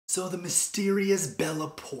So the mysterious Bella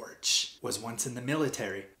Poarch was once in the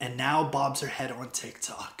military and now bobs her head on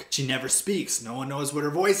TikTok. She never speaks. No one knows what her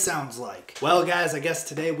voice sounds like. Well guys, I guess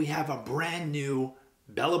today we have a brand new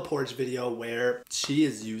Bella Poarch video where she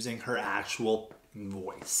is using her actual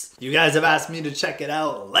voice. You guys have asked me to check it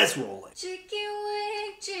out. Let's roll it.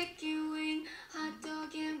 Chicken wing, hot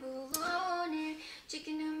dog and bologna,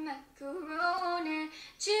 chicken and macaroni,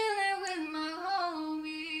 chilling with my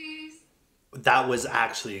homies. That was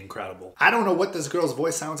actually incredible. I don't know what this girl's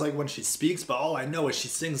voice sounds like when she speaks, but all I know is she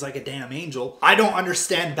sings like a damn angel. I don't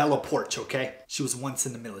understand Bella Poarch, okay? She was once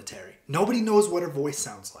in the military. Nobody knows what her voice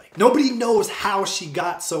sounds like. Nobody knows how she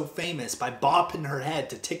got so famous by bopping her head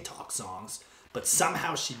to TikTok songs, but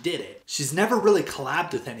somehow she did it. She's never really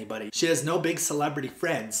collabed with anybody. She has no big celebrity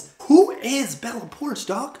friends. Who is Bella Poarch,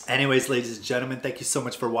 dog? Anyways, ladies and gentlemen, thank you so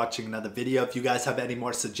much for watching another video. If you guys have any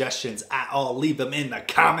more suggestions at all, leave them in the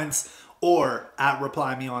comments or at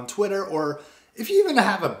reply me on Twitter, or if you even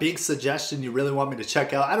have a big suggestion you really want me to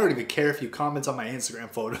check out, I don't even care if you comment on my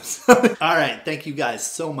Instagram photos. All right, thank you guys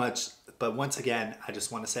so much. But once again, I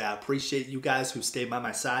just want to say I appreciate you guys who stay by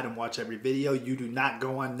my side and watch every video. You do not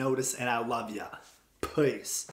go unnoticed, and I love ya. Peace.